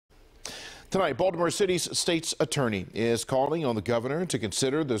Tonight, Baltimore City's state's attorney is calling on the governor to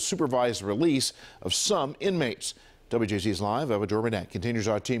consider the supervised release of some inmates. WJZ's Live, Eva Burnett continues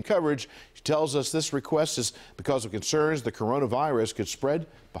our team coverage. She tells us this request is because of concerns the coronavirus could spread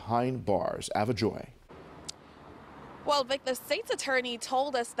behind bars. Ava Joy. Well, Vic, the state's attorney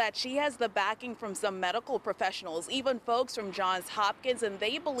told us that she has the backing from some medical professionals, even folks from Johns Hopkins, and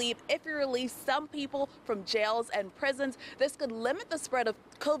they believe if you release some people from jails and prisons, this could limit the spread of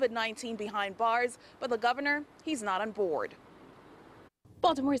COVID-19 behind bars. But the governor, he's not on board.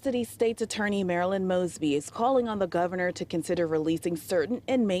 Baltimore City State's Attorney Marilyn Mosby is calling on the governor to consider releasing certain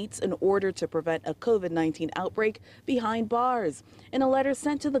inmates in order to prevent a COVID-19 outbreak behind bars. In a letter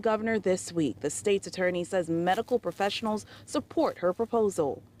sent to the governor this week, the state's attorney says medical professionals support her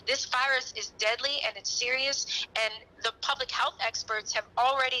proposal. This virus is deadly and it's serious, and the public health experts have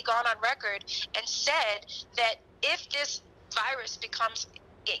already gone on record and said that if this virus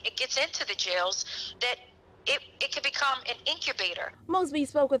it gets into the jails, that it could become an incubator. Mosby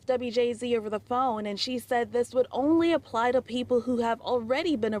spoke with WJZ over the phone, and she said this would only apply to people who have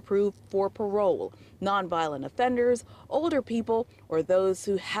already been approved for parole, nonviolent offenders, older people, or those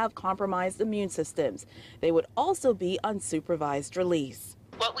who have compromised immune systems. They would also be on supervised release.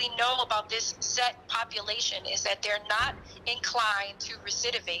 What we know about this set population is that they're not inclined to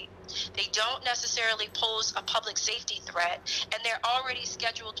recidivate. They don't necessarily pose a public safety threat, and they're already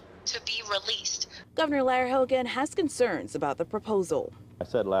scheduled to be released. Governor Hogan has concerns about the proposal. I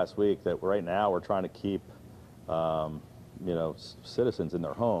said last week that right now we're trying to keep, citizens in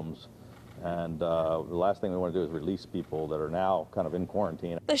their homes. And the last thing we want to do is release people that are now kind of in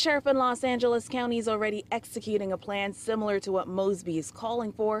quarantine. The sheriff in Los Angeles County is already executing a plan similar to what Mosby is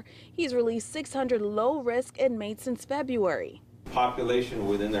calling for. He's released 600 low-risk inmates since February. Population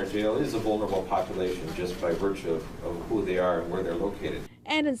within their jail is a vulnerable population just by virtue of who they are and where they're located.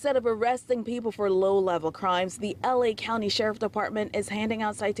 And instead of arresting people for low-level crimes, the LA County Sheriff Department is handing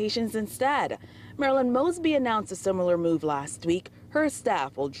out citations instead. Marilyn Mosby announced a similar move last week. Her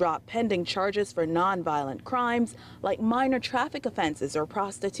staff will drop pending charges for nonviolent crimes like minor traffic offenses or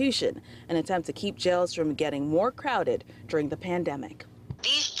prostitution, an attempt to keep jails from getting more crowded during the pandemic.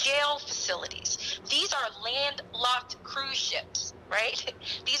 These jail facilities, these are landlocked cruise ships, right?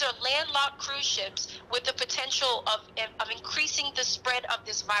 These are landlocked cruise ships with the potential of increasing the spread of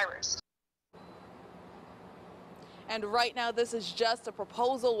this virus. And right now, this is just a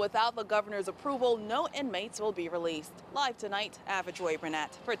proposal. Without the governor's approval, no inmates will be released. Live tonight, Ava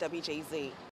Burnett for WJZ.